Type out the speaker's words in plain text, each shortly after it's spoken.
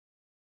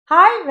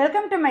Hi,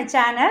 welcome to my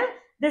channel.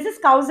 This is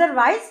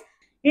Kauserwise.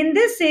 In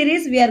this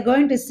series, we are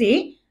going to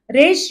see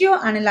ratio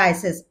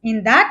analysis.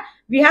 In that,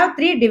 we have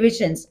three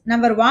divisions.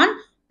 Number one,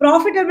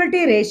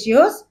 profitability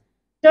ratios,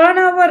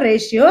 turnover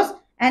ratios,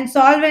 and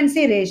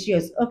solvency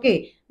ratios.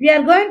 Okay, we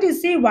are going to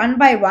see one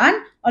by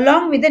one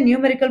along with the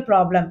numerical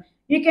problem.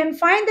 You can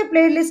find the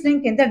playlist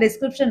link in the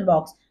description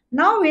box.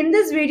 Now, in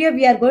this video,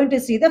 we are going to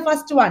see the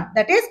first one,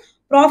 that is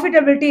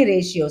profitability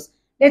ratios.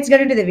 Let's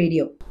get into the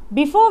video.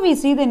 Before we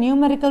see the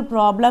numerical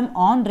problem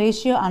on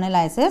ratio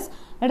analysis,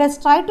 let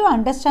us try to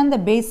understand the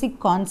basic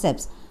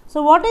concepts.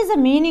 So, what is the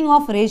meaning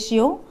of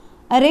ratio?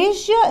 A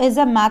ratio is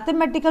a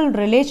mathematical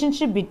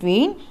relationship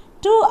between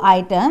two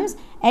items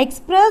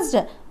expressed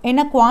in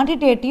a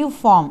quantitative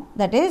form.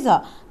 That is,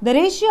 the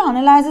ratio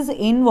analysis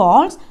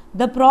involves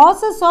the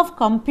process of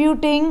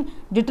computing,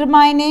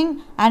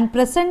 determining and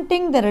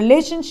presenting the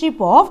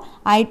relationship of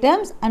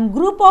items and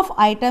group of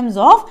items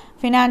of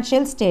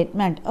financial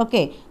statement.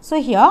 Okay,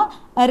 so here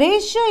a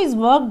ratio is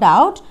worked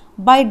out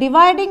by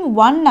dividing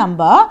one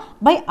number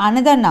by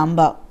another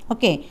number.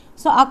 Okay,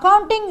 so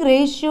accounting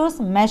ratios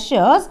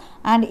measures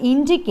and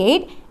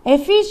indicate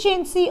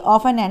efficiency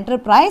of an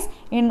enterprise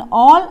in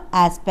all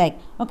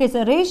aspects. Okay,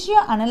 so ratio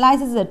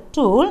analysis is a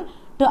tool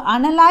to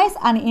analyze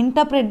and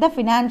interpret the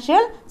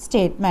financial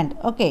statement.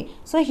 Okay,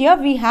 so here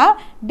we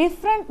have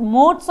different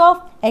modes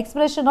of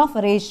expression of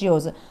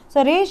ratios.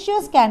 So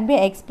ratios can be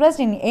expressed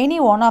in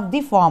any one of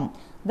the form.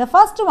 The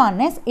first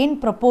one is in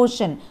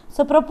proportion.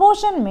 So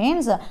proportion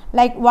means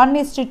like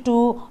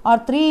 1:2 or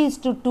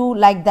 3:2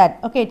 like that.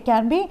 Okay, it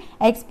can be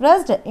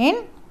expressed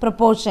in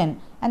proportion.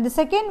 And the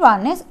second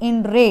one is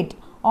in rate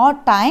or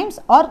times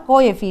or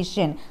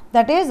coefficient.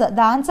 That is,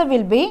 the answer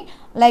will be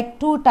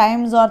like 2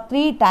 times or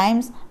 3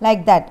 times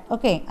like that.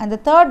 Okay, and the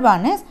third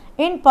one is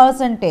in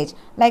percentage,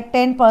 like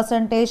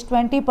 10%,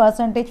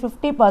 20%,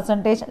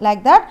 50%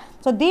 like that.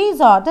 So these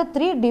are the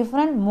three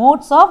different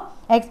modes of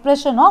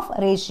expression of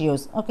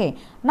ratios. Okay,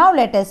 now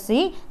let us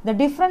see the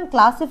different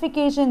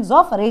classifications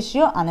of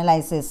ratio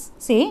analysis.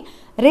 See,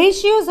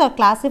 ratios are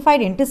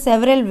classified into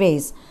several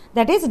ways.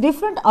 That is,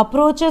 different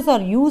approaches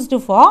are used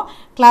for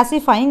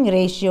classifying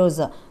ratios.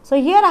 So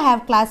here I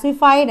have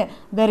classified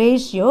the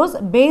ratios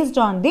based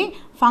on the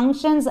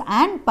functions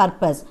and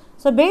purpose.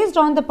 So based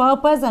on the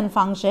purpose and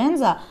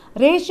functions,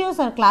 ratios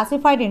are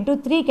classified into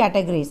three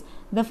categories.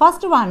 The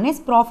first one is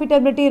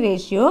profitability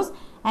ratios,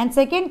 and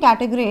second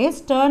category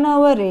is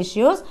turnover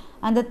ratios,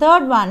 and the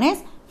third one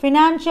is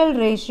financial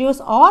ratios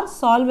or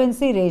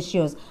solvency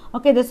ratios.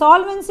 Okay, the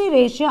solvency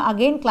ratio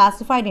again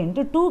classified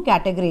into two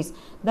categories.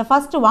 The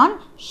first one,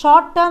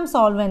 short term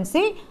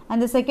solvency,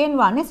 and the second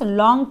one is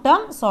long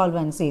term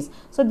solvencies.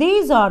 So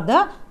these are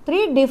the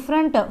three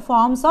different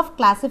forms of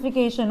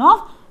classification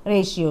of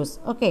ratios.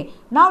 Okay,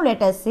 now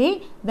let us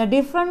see the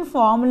different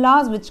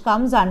formulas which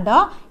comes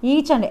under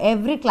each and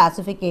every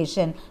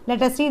classification.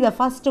 Let us see the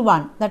first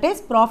one, that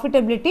is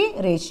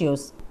profitability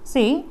ratios.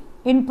 See,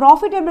 in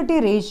profitability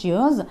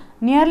ratios,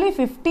 nearly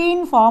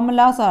 15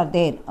 formulas are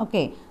there.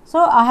 Okay, so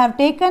I have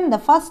taken the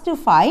first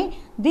 5.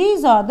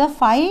 These are the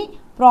 5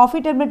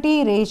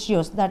 profitability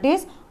ratios, that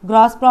is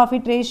gross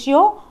profit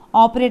ratio,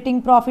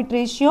 operating profit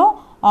ratio,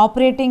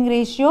 operating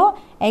ratio,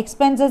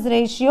 expenses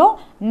ratio,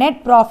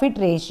 net profit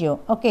ratio.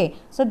 Okay,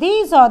 so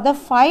these are the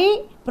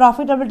 5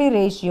 profitability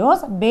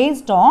ratios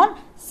based on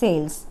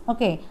sales.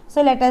 Okay,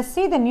 so let us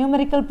see the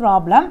numerical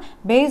problem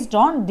based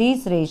on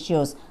these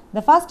ratios.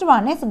 The first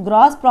one is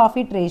gross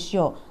profit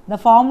ratio. The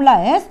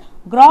formula is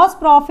gross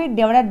profit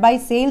divided by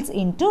sales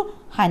into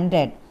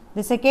 100.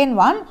 The second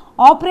one,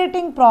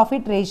 operating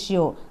profit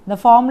ratio. The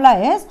formula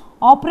is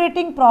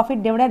operating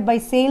profit divided by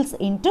sales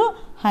into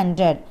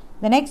 100.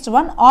 The next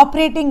one,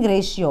 operating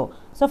ratio.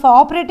 So for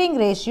operating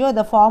ratio,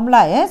 the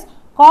formula is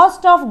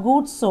cost of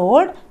goods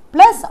sold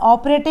plus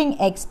operating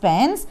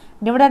expense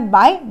divided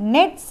by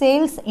net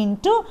sales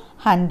into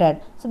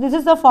 100. So this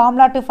is the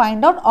formula to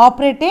find out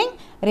operating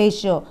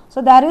ratio.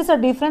 So there is a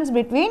difference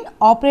between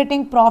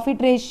operating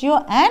profit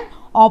ratio and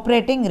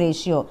operating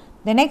ratio.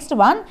 The next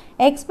one,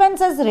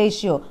 expenses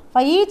ratio.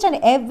 For each and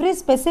every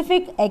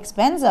specific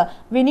expense,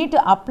 we need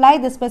to apply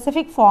the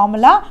specific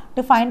formula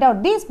to find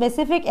out the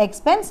specific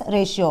expense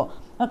ratio.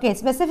 Okay,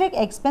 specific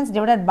expense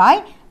divided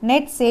by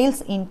net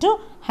sales into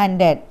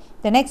 100.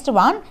 The next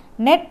one,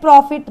 net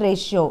profit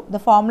ratio. The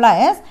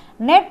formula is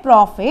net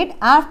profit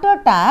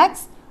after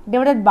tax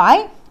divided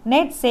by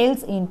net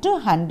sales into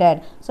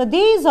 100. So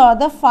these are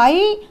the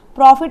 5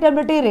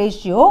 profitability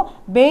ratio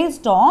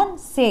based on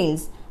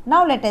sales.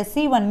 Now let us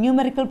see one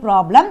numerical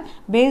problem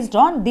based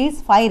on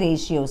these 5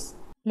 ratios.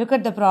 Look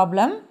at the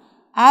problem.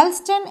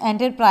 Alston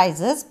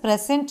Enterprises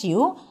present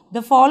you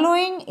the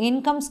following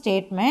income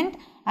statement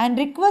and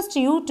request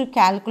you to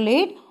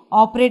calculate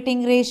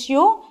operating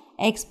ratio,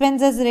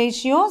 expenses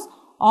ratios,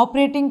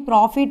 operating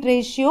profit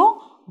ratio,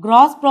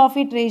 gross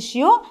profit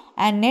ratio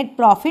and net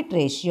profit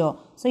ratio.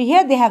 So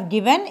here they have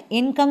given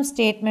income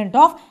statement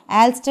of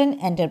Alston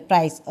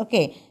Enterprise.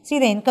 Okay, see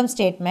the income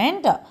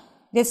statement.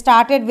 They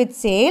started with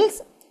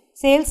sales.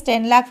 Sales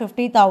 10 lakh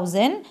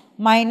 50,000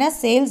 minus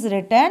sales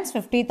returns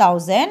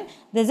 50,000.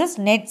 This is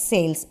net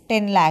sales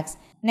 10 lakhs.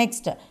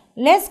 Next,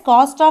 less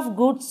cost of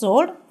goods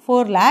sold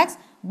 4 lakhs,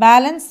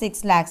 balance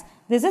 6 lakhs.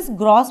 This is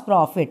gross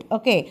profit.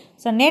 Okay.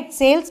 So net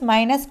sales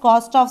minus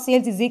cost of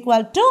sales is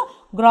equal to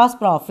gross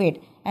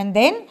profit. And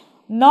then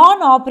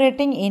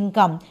non-operating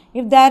income.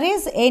 If there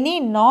is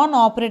any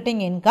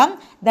non-operating income,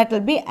 that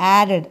will be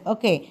added.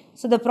 Okay.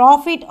 So the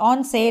profit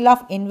on sale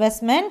of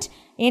investment,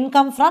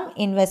 income from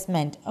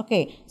investment.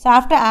 Okay. So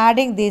after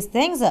adding these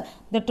things,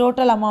 the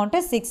total amount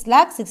is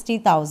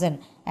 6,60,000.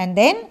 And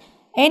then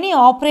any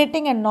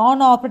operating and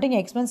non-operating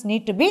expense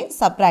need to be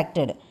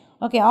subtracted.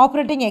 Okay.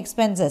 Operating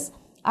expenses,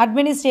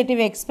 administrative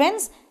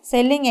expense,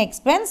 selling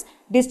expense,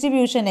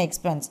 distribution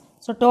expense.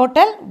 So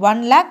total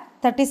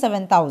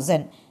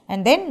 1,37,000.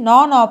 And then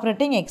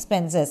non-operating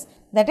expenses,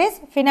 that is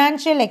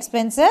financial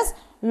expenses,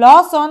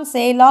 loss on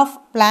sale of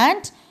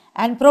plant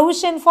and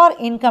provision for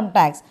income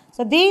tax.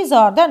 So these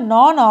are the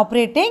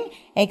non-operating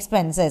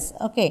expenses.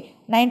 Okay,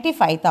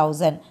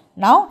 95,000.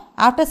 Now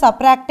after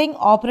subtracting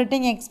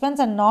operating expense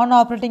and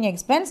non-operating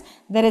expense,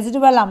 the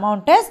residual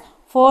amount is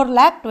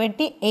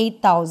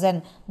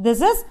 4,28,000.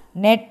 This is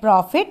net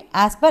profit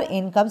as per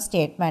income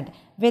statement.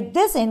 With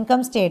this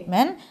income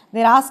statement,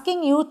 they are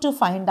asking you to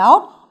find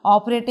out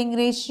operating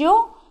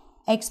ratio,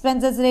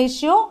 expenses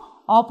ratio,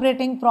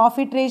 operating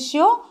profit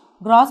ratio,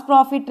 gross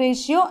profit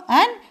ratio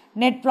and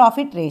net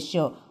profit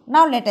ratio.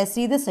 Now let us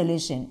see the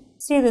solution.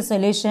 See the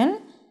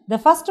solution. The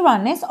first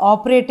one is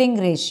operating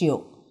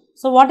ratio.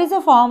 So what is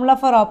the formula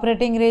for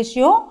operating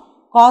ratio?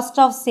 Cost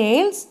of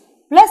sales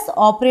plus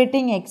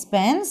operating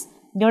expense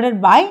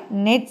divided by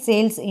net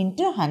sales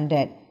into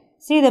 100.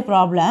 See the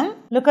problem.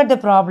 Look at the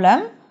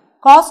problem.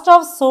 Cost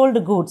of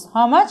sold goods.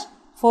 How much?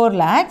 4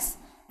 lakhs.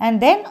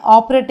 And then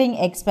operating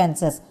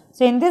expenses.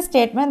 So in this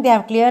statement, they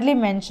have clearly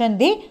mentioned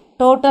the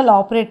total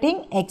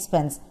operating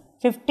expense.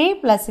 50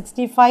 plus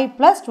 65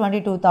 plus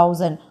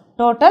 22,000.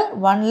 Total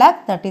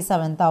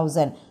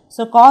 1,37,000.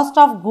 So cost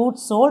of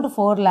goods sold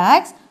 4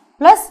 lakhs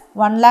plus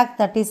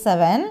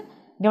 1,37,000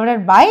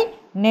 divided by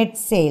net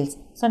sales.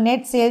 So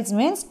net sales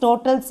means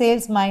total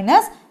sales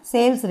minus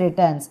sales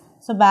returns.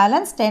 So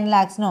balance 10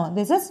 lakhs. No,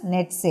 this is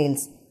net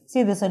sales.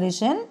 See the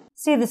solution.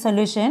 See the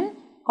solution.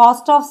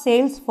 Cost of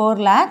sales 4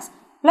 lakhs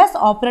plus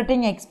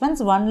operating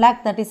expense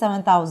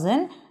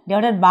 1,37,000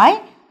 divided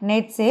by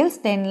net sales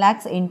 10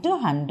 lakhs into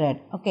 100.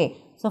 Okay.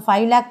 So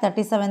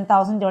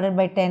 5,37,000 divided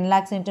by 10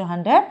 lakhs into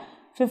 100,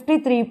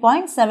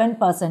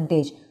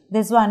 53.7%.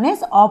 This one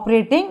is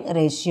operating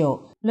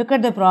ratio. Look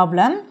at the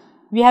problem.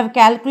 We have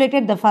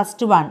calculated the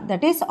first one,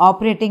 that is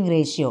operating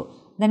ratio.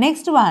 The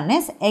next one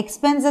is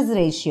expenses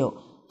ratio.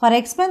 For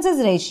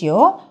expenses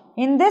ratio,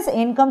 in this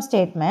income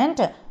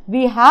statement,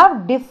 we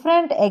have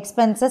different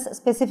expenses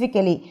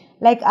specifically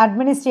like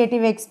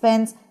administrative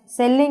expense,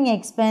 selling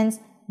expense,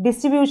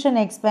 distribution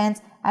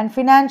expense and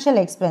financial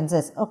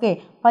expenses.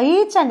 Okay, for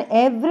each and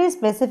every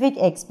specific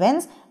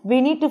expense,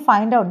 we need to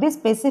find out the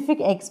specific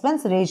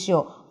expense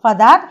ratio. For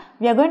that,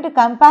 we are going to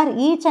compare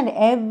each and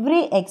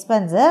every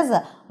expenses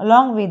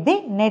along with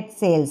the net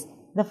sales.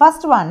 The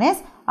first one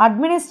is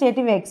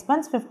administrative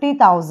expense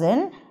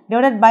 50,000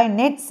 divided by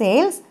net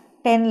sales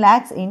 10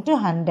 lakhs into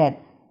 100.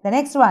 The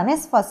next one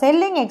is for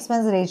selling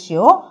expense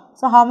ratio.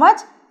 So how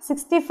much?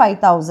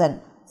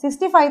 65,000.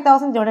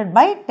 65,000 divided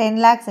by 10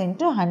 lakhs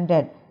into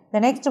 100. The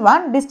next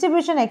one,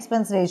 distribution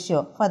expense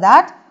ratio. For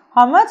that,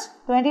 how much?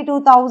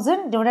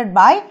 22,000 divided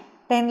by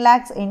 10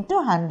 lakhs into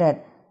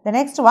 100. The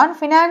next one,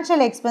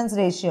 financial expense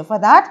ratio. For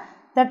that,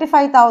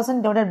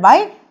 35,000 divided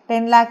by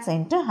 10 lakhs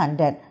into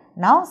 100.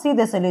 Now see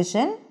the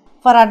solution.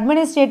 For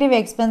administrative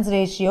expense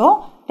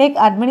ratio, take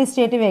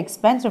administrative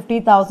expense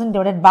 50,000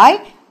 divided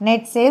by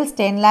net sales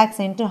 10 lakhs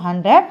into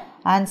 100.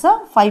 Answer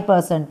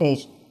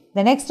 5%.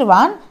 The next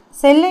one,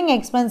 selling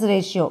expense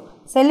ratio.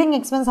 Selling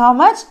expense how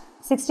much?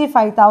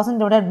 65,000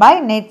 divided by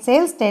net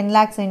sales 10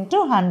 lakhs into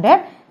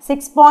 100,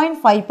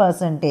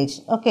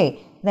 6.5%. Okay.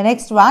 The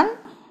next one,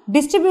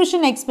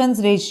 distribution expense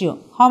ratio.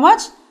 How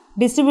much?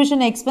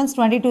 Distribution expense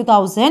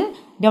 22,000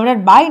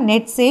 divided by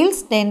net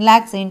sales 10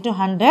 lakhs into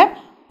 100,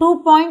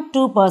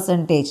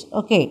 2.2%.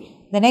 Okay.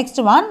 The next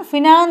one,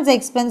 finance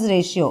expense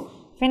ratio.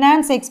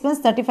 Finance expense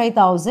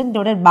 35,000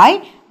 divided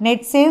by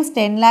net sales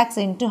 10 lakhs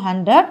into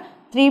 100,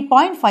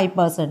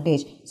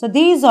 3.5%. So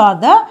these are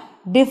the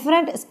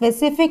different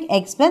specific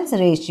expense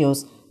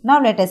ratios. Now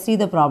let us see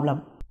the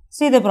problem.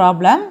 See the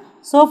problem.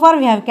 So far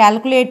we have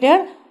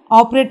calculated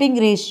operating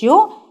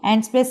ratio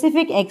and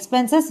specific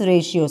expenses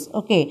ratios.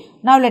 Okay.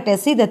 Now let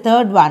us see the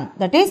third one,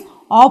 that is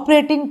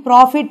operating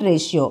profit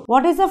ratio.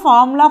 What is the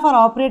formula for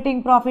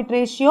operating profit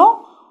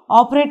ratio?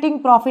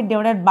 Operating profit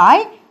divided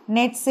by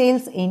net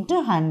sales into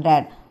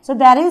 100. So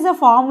there is a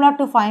formula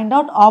to find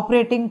out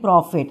operating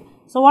profit.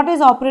 So what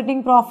is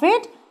operating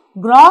profit?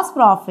 Gross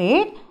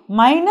profit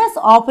minus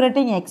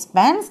operating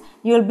expense,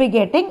 you will be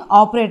getting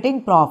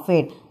operating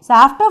profit. So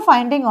after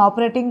finding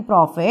operating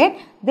profit,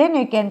 then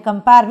you can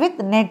compare with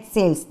net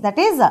sales, that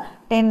is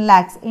 10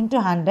 lakhs into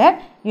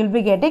 100, you will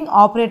be getting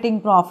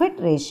operating profit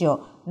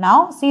ratio.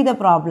 Now see the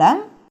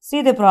problem.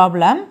 See the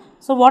problem.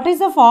 So what is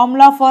the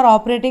formula for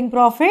operating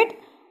profit?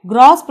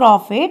 Gross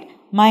profit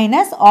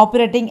minus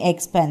operating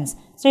expense.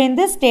 So in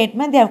this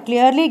statement, they have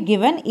clearly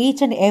given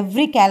each and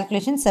every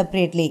calculation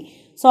separately.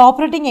 So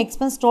operating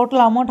expense total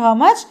amount how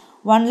much?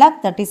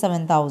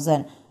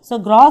 1,37,000. So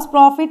gross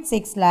profit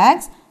 6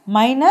 lakhs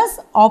minus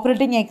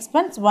operating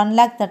expense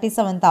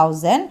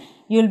 1,37,000.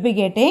 You will be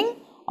getting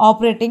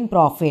operating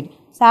profit.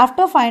 So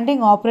after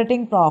finding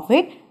operating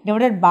profit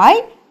divided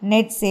by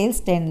net sales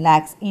 10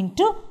 lakhs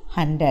into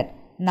 100.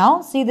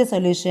 Now see the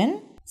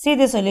solution. See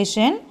the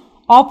solution.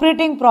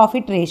 Operating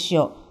profit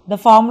ratio. The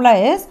formula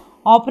is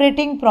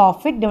operating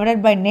profit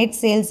divided by net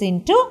sales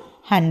into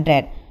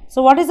 100.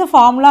 So what is the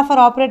formula for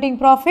operating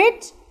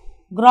profit?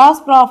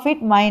 Gross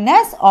profit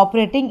minus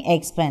operating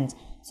expense.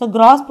 So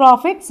gross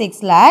profit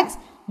 6 lakhs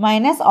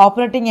minus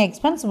operating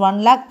expense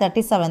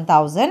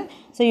 1,37,000.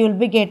 So you will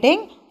be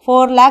getting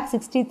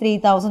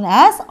 4,63,000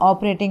 as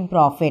operating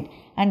profit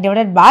and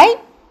divided by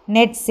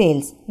net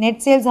sales.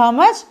 Net sales how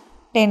much?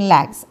 10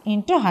 lakhs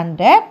into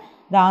 100.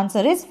 The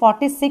answer is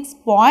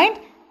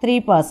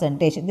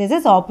 46.3%. This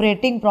is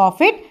operating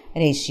profit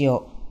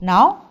ratio.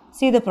 Now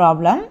see the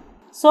problem.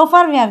 So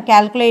far we have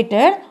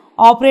calculated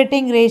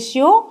operating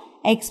ratio,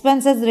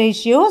 expenses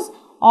ratios,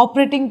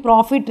 operating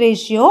profit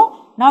ratio.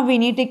 Now we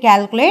need to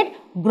calculate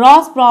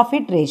gross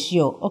profit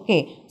ratio.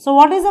 Okay. So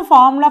what is the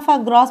formula for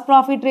gross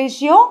profit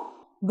ratio?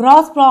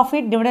 Gross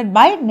profit divided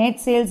by net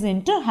sales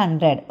into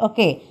 100.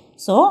 Okay.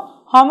 So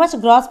how much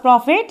gross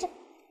profit?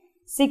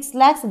 6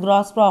 lakhs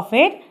gross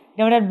profit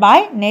divided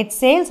by net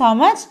sales how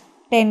much?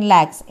 10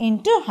 lakhs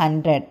into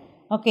 100.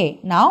 Okay.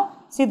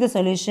 Now see the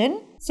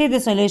solution. See the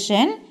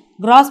solution.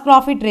 Gross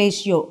profit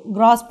ratio.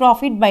 Gross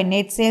profit by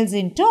net sales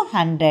into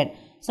 100.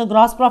 So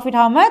gross profit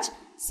how much?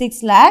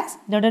 6 lakhs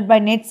divided by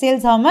net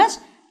sales how much?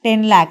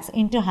 10 lakhs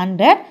into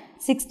 100,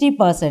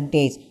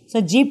 60%.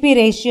 So GP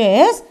ratio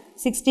is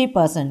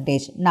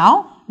 60%.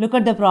 Now look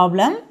at the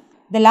problem.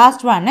 The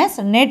last one is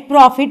net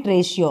profit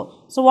ratio.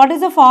 So what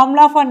is the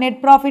formula for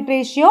net profit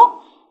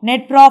ratio?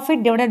 Net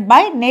profit divided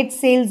by net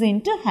sales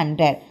into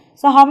 100.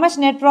 So how much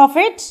net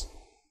profit?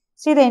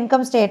 See the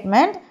income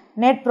statement.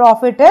 Net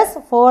profit is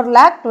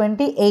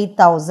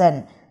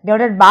 4,28,000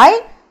 divided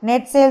by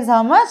net sales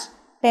how much?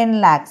 10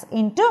 lakhs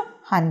into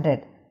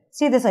 100.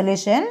 See the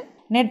solution.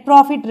 Net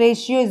profit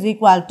ratio is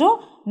equal to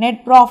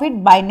net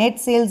profit by net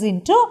sales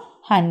into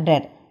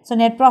 100. So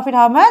net profit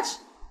how much?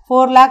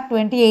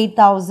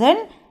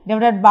 4,28,000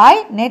 divided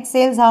by net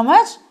sales how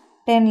much?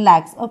 10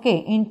 lakhs.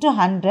 Okay, into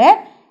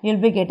 100 you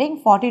will be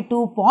getting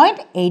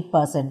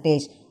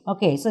 42.8%.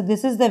 Okay, so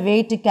this is the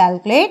way to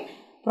calculate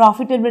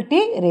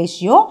profitability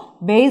ratio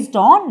based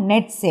on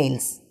net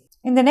sales.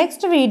 In the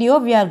next video,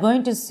 we are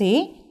going to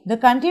see the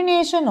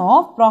continuation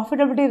of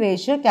profitability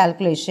ratio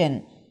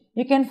calculation.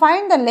 You can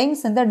find the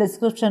links in the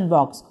description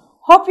box.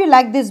 Hope you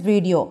like this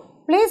video.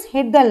 Please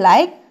hit the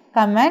like,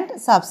 comment,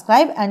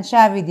 subscribe and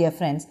share with your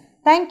friends.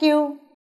 Thank you.